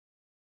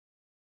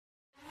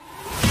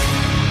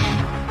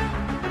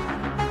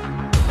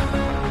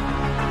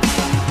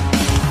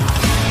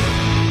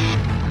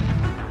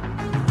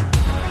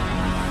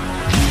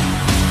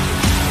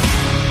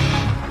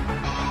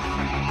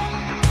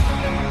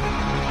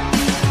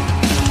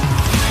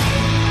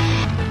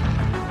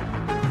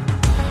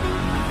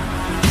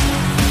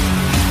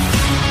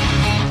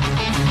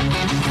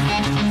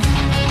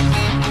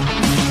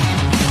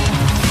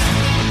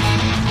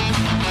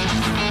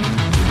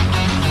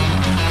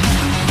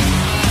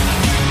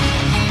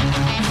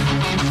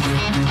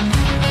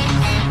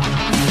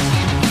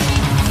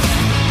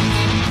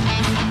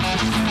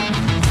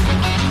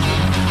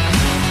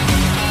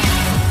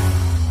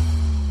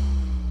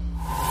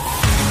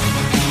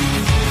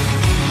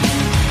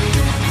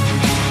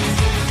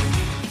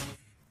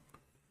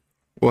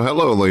Well,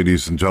 hello,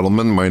 ladies and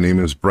gentlemen. My name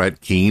is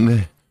Brett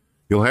Keane.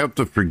 You'll have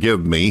to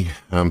forgive me.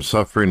 I'm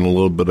suffering a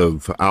little bit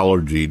of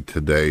allergy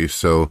today,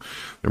 so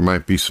there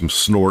might be some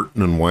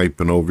snorting and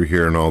wiping over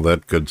here and all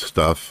that good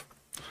stuff.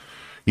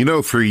 You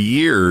know, for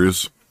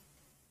years,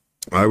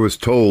 I was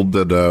told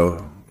that,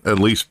 at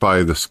least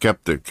by the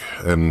skeptic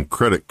and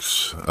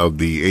critics of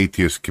the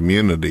atheist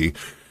community,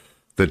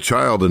 that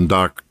child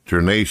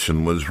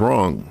indoctrination was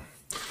wrong.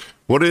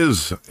 What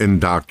is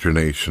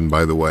indoctrination,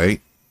 by the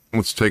way?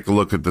 Let's take a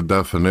look at the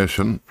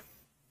definition.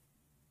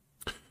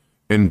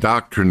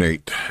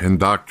 Indoctrinating.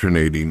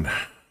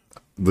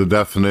 The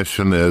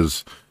definition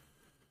is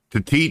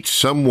to teach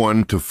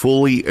someone to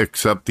fully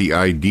accept the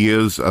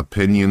ideas,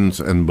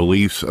 opinions, and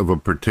beliefs of a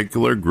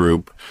particular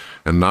group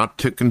and not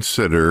to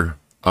consider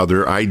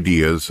other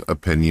ideas,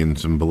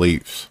 opinions, and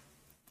beliefs.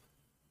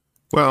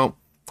 Well,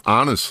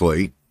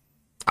 honestly,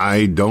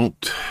 I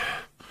don't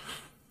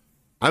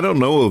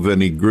know of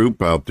any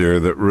group out there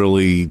that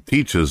really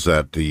teaches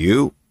that to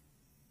you.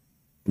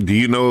 Do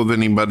you know of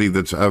anybody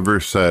that's ever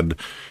said,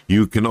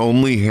 you can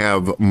only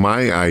have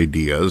my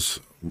ideas,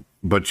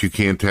 but you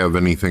can't have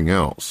anything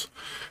else?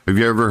 Have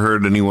you ever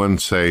heard anyone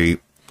say,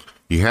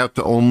 you have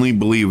to only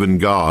believe in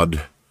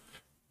God,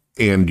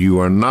 and you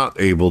are not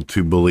able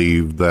to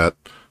believe that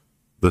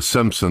The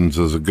Simpsons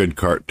is a good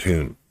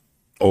cartoon?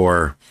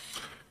 Or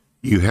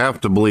you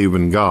have to believe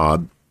in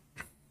God,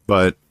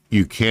 but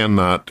you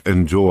cannot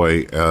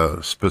enjoy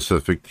a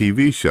specific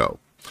TV show.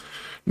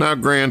 Now,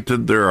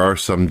 granted, there are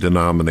some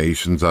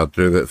denominations out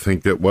there that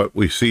think that what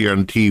we see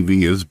on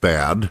TV is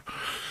bad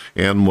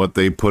and what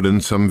they put in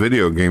some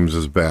video games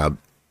is bad.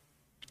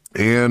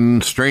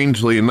 And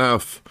strangely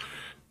enough,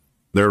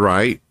 they're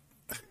right.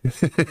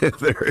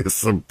 There is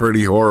some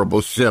pretty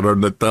horrible shit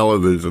on the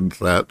television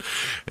set,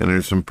 and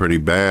there's some pretty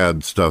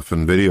bad stuff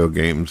in video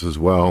games as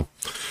well.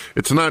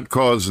 It's not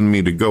causing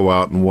me to go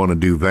out and want to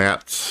do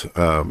VATs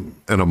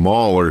in a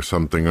mall or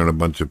something on a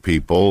bunch of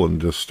people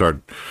and just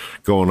start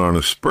going on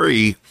a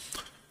spree,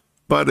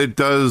 but it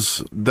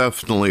does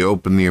definitely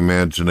open the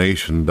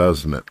imagination,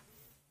 doesn't it?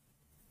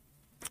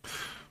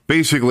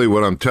 Basically,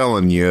 what I'm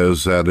telling you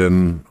is that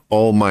in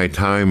all my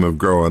time of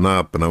growing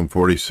up, and I'm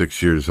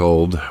 46 years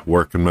old,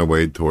 working my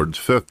way towards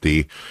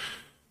 50,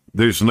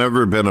 there's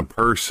never been a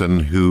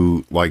person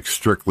who, like,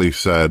 strictly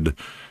said,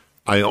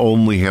 I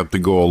only have to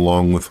go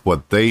along with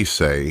what they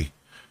say,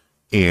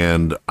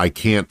 and I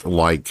can't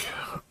like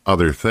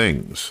other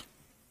things.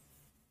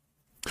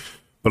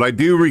 But I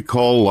do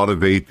recall a lot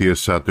of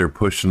atheists out there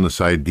pushing this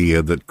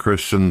idea that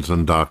Christians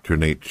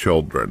indoctrinate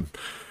children,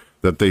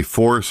 that they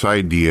force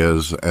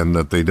ideas, and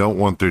that they don't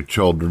want their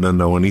children to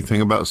know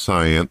anything about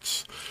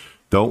science,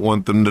 don't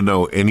want them to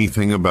know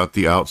anything about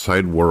the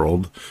outside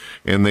world,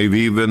 and they've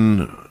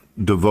even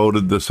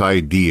devoted this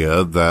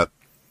idea that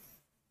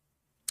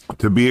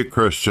to be a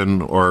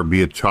Christian or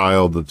be a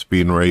child that's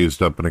being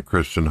raised up in a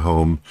Christian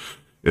home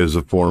is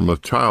a form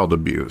of child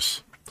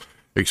abuse,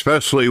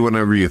 especially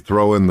whenever you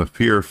throw in the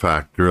fear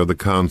factor of the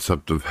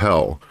concept of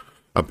hell.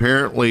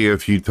 Apparently,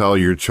 if you tell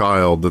your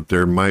child that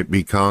there might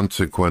be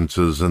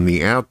consequences in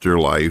the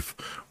afterlife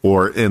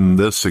or in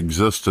this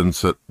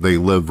existence that they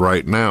live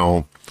right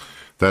now,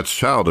 that's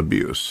child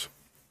abuse.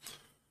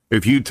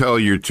 If you tell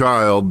your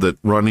child that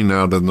running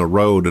out on the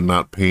road and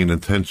not paying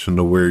attention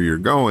to where you're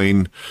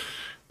going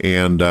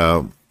and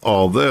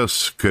all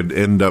this could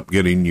end up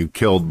getting you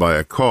killed by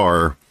a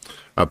car,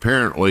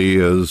 apparently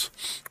is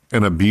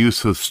an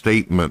abusive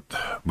statement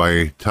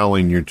by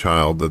telling your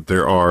child that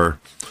there are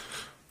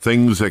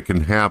things that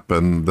can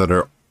happen that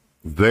are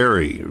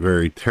very,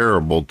 very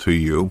terrible to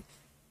you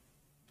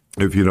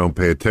if you don't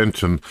pay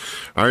attention.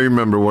 I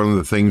remember one of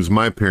the things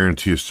my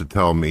parents used to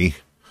tell me,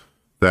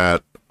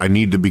 that I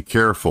need to be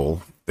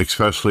careful,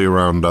 especially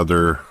around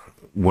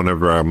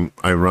whenever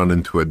I run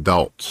into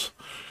adults.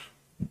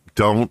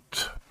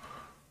 Don't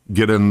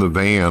get in the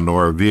van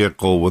or a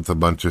vehicle with a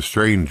bunch of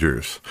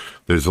strangers.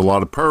 There's a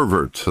lot of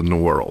perverts in the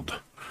world.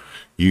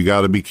 You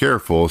got to be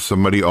careful. If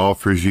somebody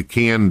offers you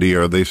candy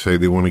or they say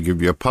they want to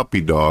give you a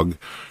puppy dog,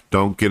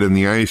 don't get in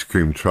the ice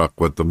cream truck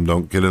with them.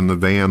 Don't get in the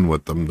van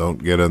with them.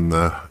 Don't get in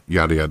the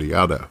yada, yada,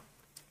 yada.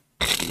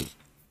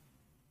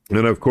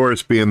 And of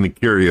course, being the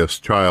curious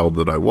child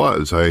that I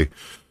was, I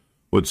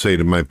would say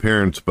to my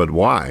parents, but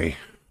why?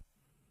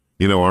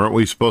 You know, aren't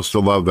we supposed to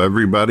love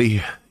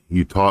everybody?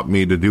 You taught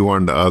me to do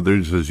unto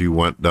others as you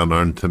went done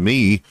unto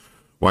me.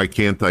 Why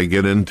can't I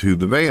get into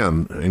the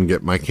van and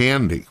get my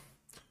candy?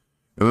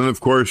 And then,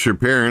 of course, your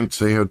parents,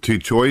 they have two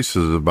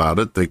choices about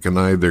it. They can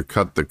either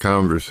cut the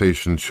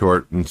conversation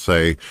short and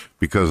say,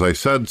 because I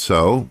said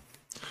so,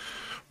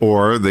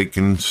 or they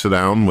can sit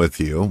down with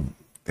you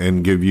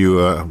and give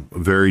you a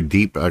very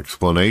deep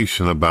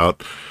explanation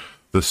about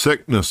the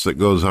sickness that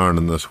goes on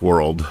in this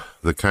world,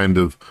 the kind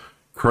of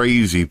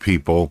crazy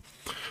people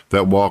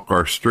that walk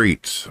our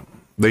streets.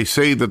 They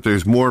say that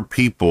there's more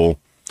people,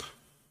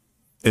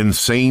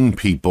 insane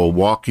people,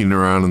 walking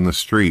around in the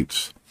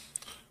streets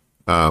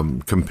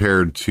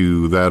compared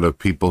to that of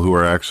people who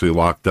are actually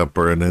locked up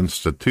or in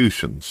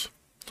institutions.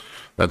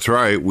 That's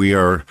right, we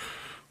are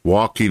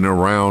walking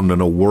around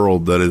in a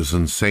world that is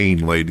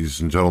insane,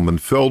 ladies and gentlemen,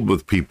 filled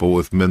with people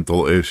with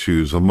mental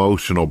issues,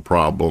 emotional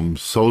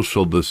problems,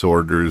 social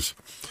disorders,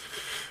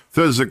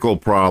 physical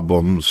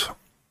problems.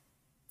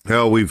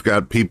 Hell, we've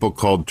got people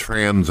called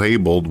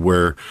transabled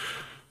where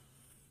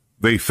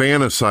they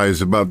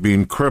fantasize about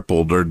being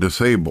crippled or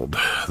disabled.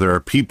 There are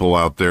people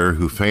out there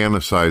who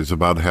fantasize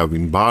about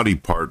having body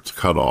parts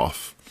cut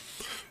off.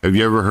 Have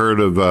you ever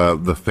heard of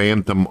the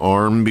phantom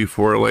arm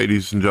before,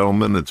 ladies and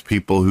gentlemen? It's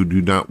people who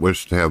do not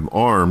wish to have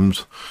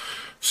arms,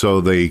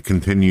 so they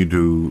continue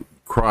to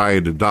cry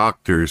to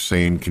doctors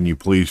saying, "Can you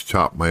please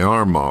chop my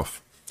arm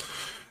off?"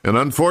 And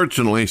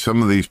unfortunately,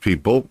 some of these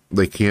people,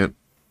 they can't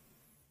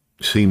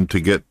seem to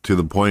get to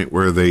the point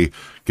where they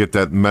get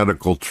that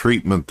medical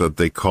treatment that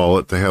they call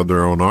it to have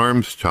their own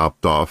arms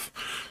chopped off.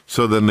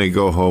 So then they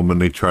go home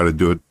and they try to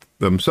do it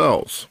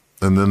themselves.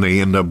 And then they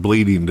end up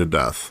bleeding to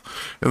death.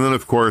 And then,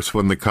 of course,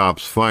 when the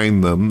cops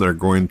find them, they're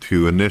going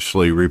to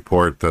initially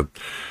report that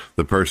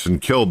the person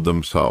killed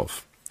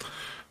themselves.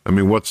 I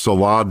mean, what's the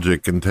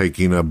logic in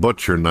taking a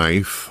butcher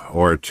knife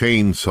or a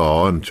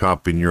chainsaw and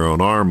chopping your own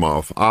arm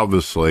off?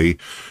 Obviously,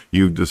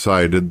 you've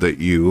decided that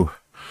you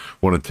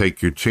want to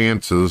take your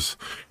chances.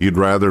 You'd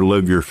rather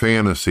live your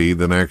fantasy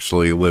than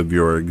actually live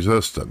your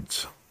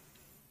existence.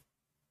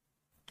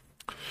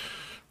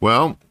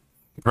 Well,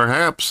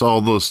 perhaps all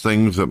those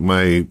things that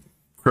my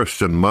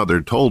Christian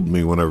mother told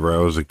me whenever I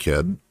was a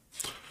kid,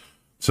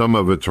 some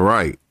of it's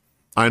right.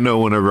 I know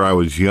whenever I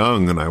was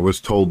young and I was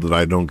told that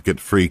I don't get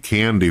free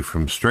candy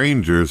from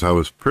strangers, I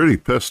was pretty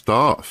pissed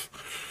off.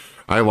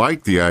 I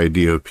like the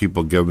idea of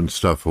people giving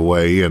stuff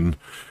away, and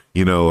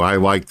I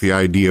like the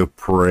idea of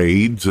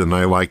parades, and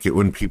I like it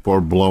when people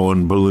are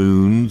blowing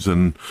balloons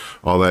and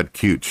all that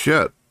cute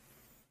shit.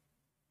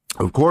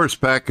 Of course,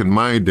 back in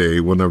my day,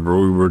 whenever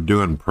we were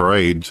doing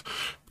parades,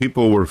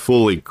 people were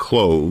fully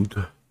clothed.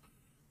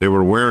 They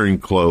were wearing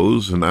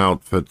clothes and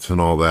outfits and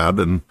all that,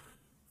 and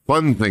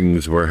fun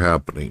things were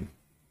happening.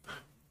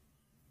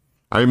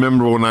 I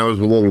remember when I was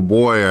a little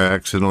boy, I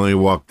accidentally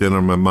walked in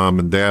on my mom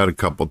and dad a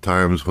couple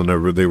times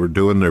whenever they were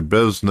doing their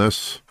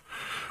business,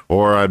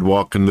 or I'd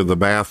walk into the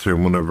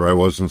bathroom whenever I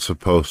wasn't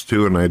supposed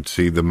to, and I'd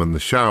see them in the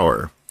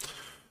shower.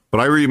 But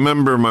I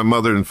remember my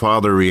mother and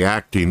father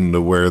reacting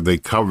to where they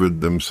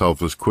covered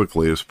themselves as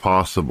quickly as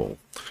possible.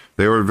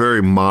 They were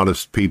very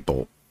modest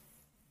people.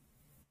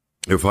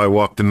 If I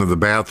walked into the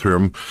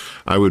bathroom,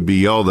 I would be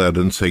yelled at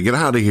and say, "Get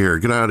out of here,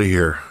 get out of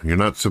here. You're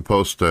not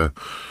supposed to,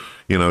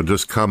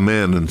 just come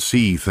in and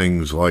see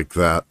things like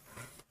that."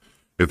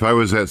 If I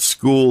was at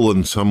school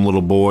and some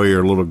little boy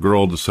or little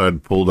girl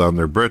decided to pull down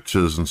their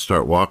britches and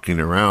start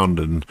walking around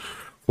and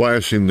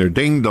flashing their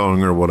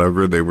ding-dong or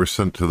whatever, they were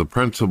sent to the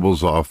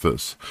principal's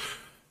office.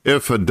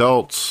 If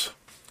adults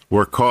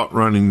were caught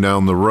running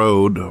down the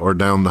road or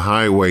down the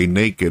highway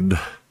naked,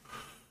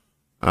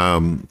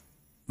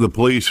 the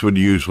police would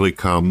usually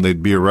come.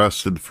 They'd be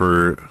arrested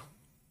for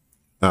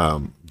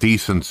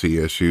decency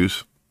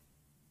issues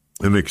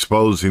and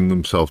exposing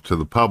themselves to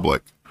the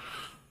public.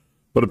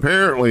 But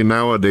apparently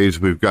nowadays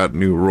we've got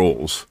new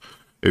rules.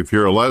 If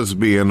you're a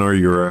lesbian or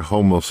you're a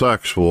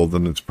homosexual,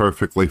 then it's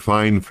perfectly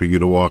fine for you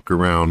to walk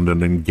around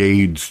and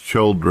engage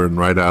children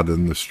right out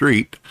in the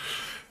street.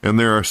 And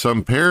there are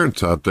some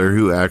parents out there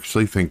who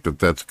actually think that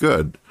that's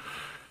good.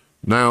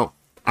 Now,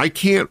 I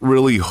can't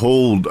really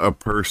hold a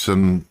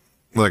person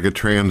like a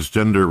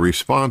transgender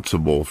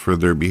responsible for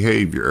their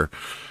behavior.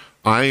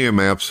 I am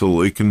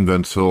absolutely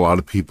convinced that a lot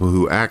of people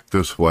who act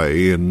this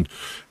way and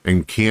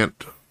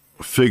can't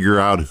figure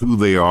out who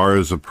they are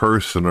as a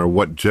person or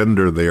what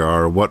gender they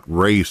are, what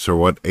race or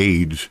what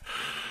age,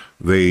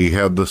 they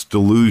have this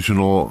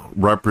delusional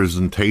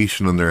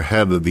representation in their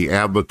head of the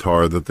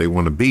avatar that they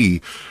want to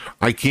be.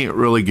 I can't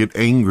really get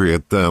angry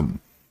at them,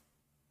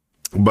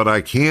 but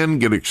I can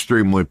get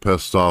extremely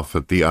pissed off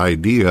at the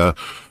idea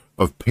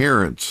of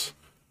parents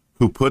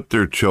who put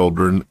their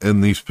children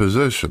in these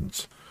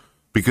positions.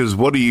 Because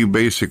what are you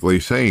basically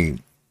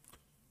saying?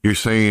 You're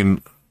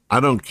saying,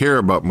 I don't care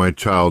about my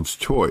child's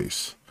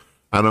choice.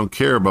 I don't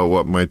care about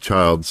what my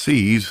child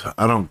sees.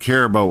 I don't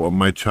care about what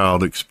my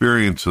child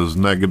experiences,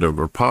 negative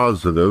or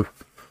positive.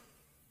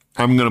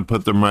 I'm going to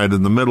put them right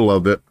in the middle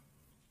of it,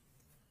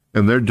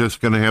 and they're just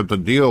going to have to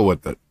deal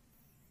with it.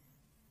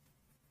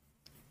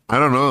 I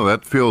don't know,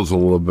 that feels a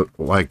little bit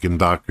like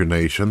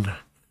indoctrination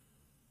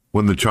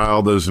when the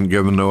child isn't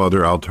given no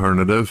other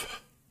alternative.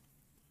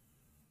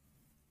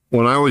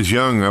 When I was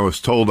young, I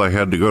was told I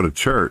had to go to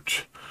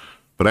church,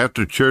 but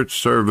after church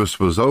service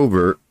was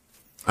over,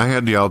 I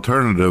had the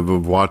alternative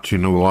of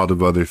watching a lot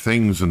of other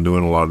things and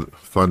doing a lot of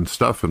fun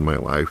stuff in my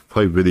life.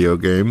 Play video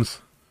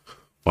games,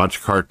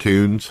 watch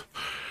cartoons,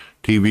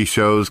 TV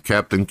shows,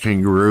 Captain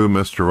Kangaroo,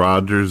 Mr.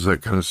 Rogers,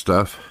 that kind of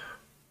stuff.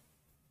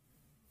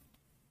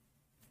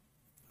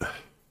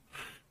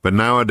 But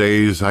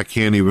nowadays, I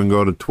can't even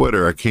go to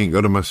Twitter. I can't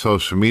go to my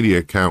social media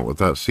account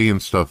without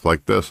seeing stuff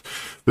like this.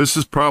 This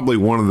is probably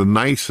one of the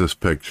nicest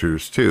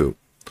pictures, too.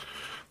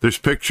 There's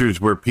pictures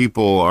where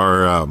people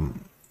are,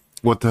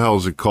 what the hell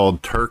is it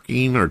called?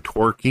 Turking or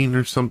twerking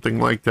or something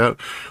like that,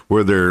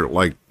 where they're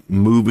like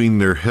moving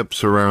their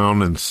hips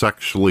around and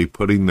sexually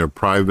putting their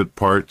private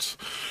parts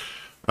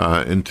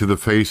into the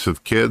face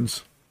of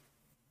kids.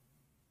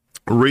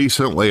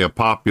 Recently, a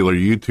popular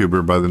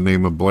YouTuber by the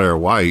name of Blair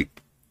White,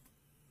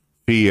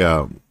 he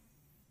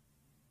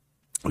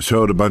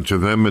showed a bunch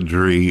of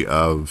imagery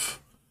of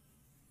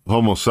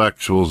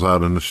homosexuals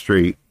out in the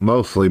street,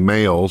 mostly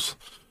males,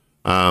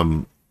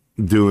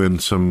 doing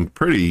some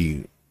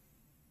pretty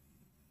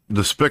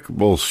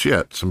despicable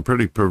shit, some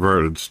pretty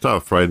perverted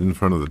stuff right in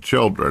front of the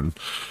children,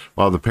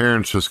 while the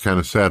parents just kind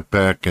of sat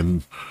back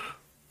and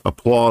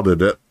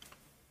applauded it.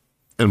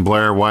 And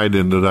Blair White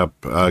ended up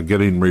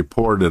getting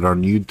reported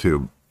on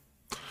YouTube.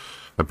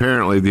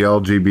 Apparently, the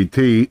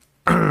LGBT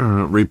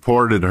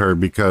reported her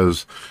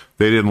because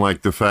they didn't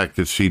like the fact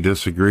that she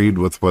disagreed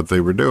with what they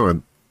were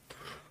doing,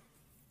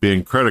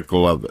 being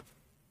critical of it.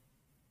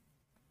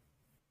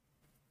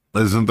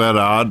 Isn't that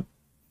odd?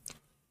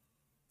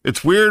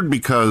 It's weird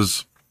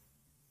because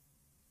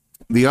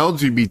the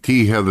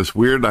LGBT have this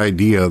weird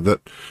idea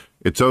that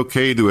it's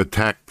okay to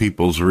attack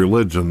people's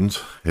religions.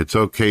 It's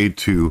okay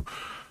to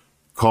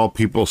call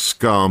people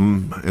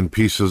scum and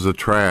pieces of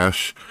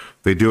trash.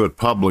 They do it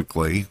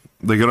publicly.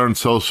 They get on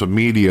social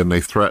media and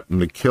they threaten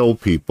to kill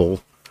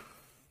people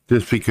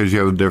just because you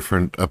have a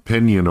different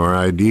opinion or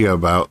idea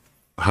about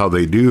how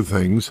they do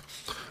things.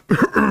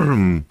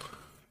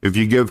 If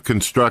you give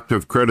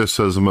constructive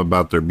criticism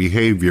about their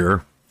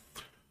behavior,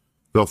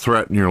 they'll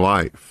threaten your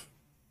life.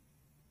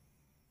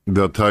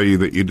 They'll tell you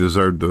that you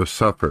deserve to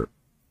suffer.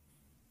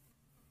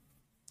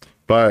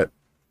 But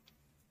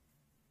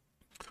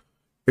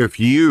if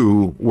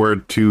you were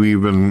to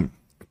even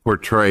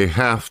portray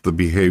half the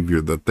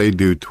behavior that they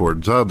do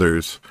towards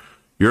others,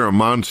 you're a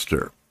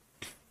monster.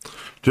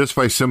 Just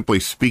by simply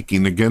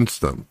speaking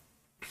against them.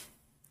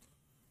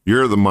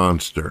 You're the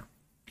monster.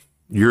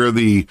 You're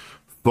the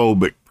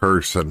phobic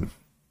person.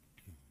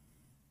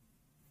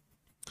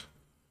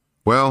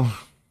 Well,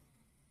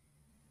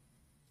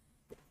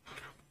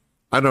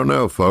 I don't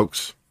know,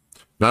 folks.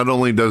 Not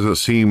only does it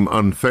seem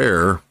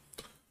unfair,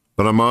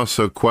 but I'm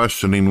also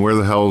questioning where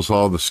the hell's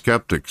all the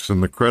skeptics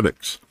and the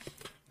critics.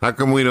 How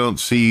come we don't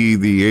see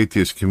the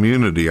atheist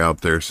community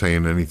out there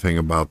saying anything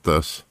about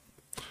this?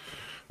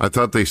 I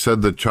thought they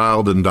said that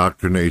child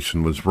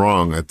indoctrination was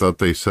wrong. I thought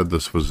they said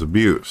this was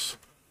abuse.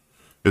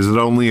 Is it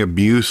only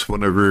abuse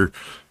whenever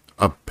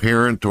a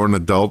parent or an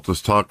adult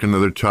is talking to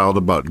their child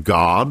about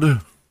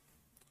God?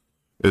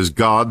 Is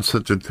God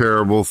such a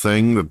terrible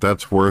thing that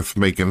that's worth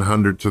making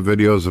hundreds of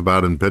videos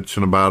about and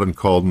bitching about and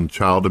calling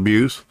child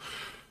abuse?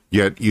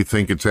 Yet you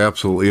think it's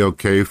absolutely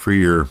okay for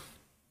your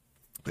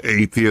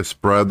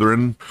atheist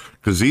brethren?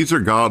 Because these are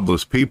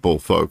godless people,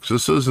 folks.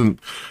 This isn't,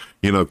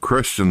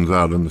 Christians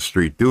out in the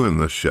street doing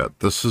this shit.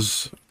 This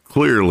is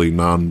clearly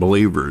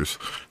non-believers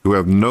who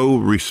have no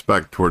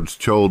respect towards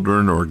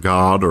children or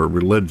God or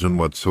religion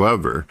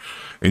whatsoever.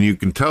 And you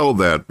can tell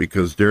that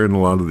because during a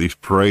lot of these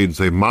parades,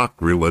 they mock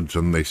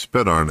religion, they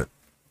spit on it.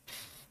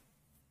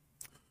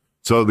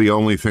 So the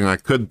only thing I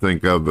could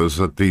think of is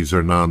that these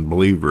are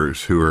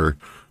non-believers who are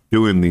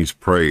doing these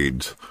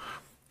parades,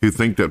 who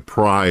think that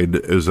pride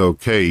is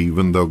okay,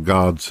 even though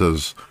God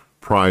says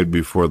pride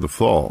before the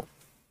fall.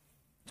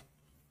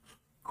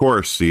 Of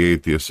course, the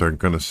atheists aren't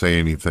going to say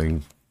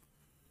anything.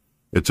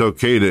 It's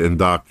okay to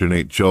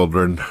indoctrinate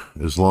children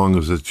as long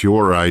as it's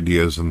your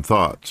ideas and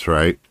thoughts,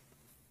 right?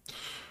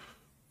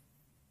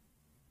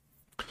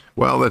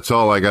 Well, that's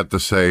all I got to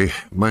say.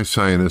 My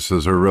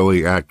sinuses are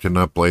really acting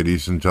up,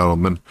 ladies and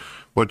gentlemen.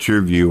 What's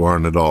your view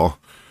on it all?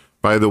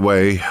 By the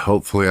way,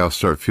 hopefully I'll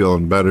start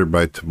feeling better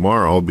by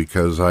tomorrow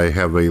because I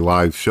have a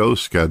live show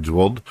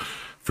scheduled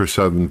for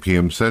 7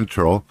 p.m.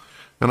 Central,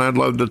 and I'd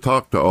love to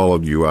talk to all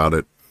of you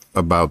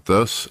about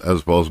this,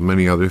 as well as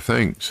many other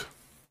things.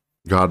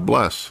 God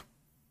bless.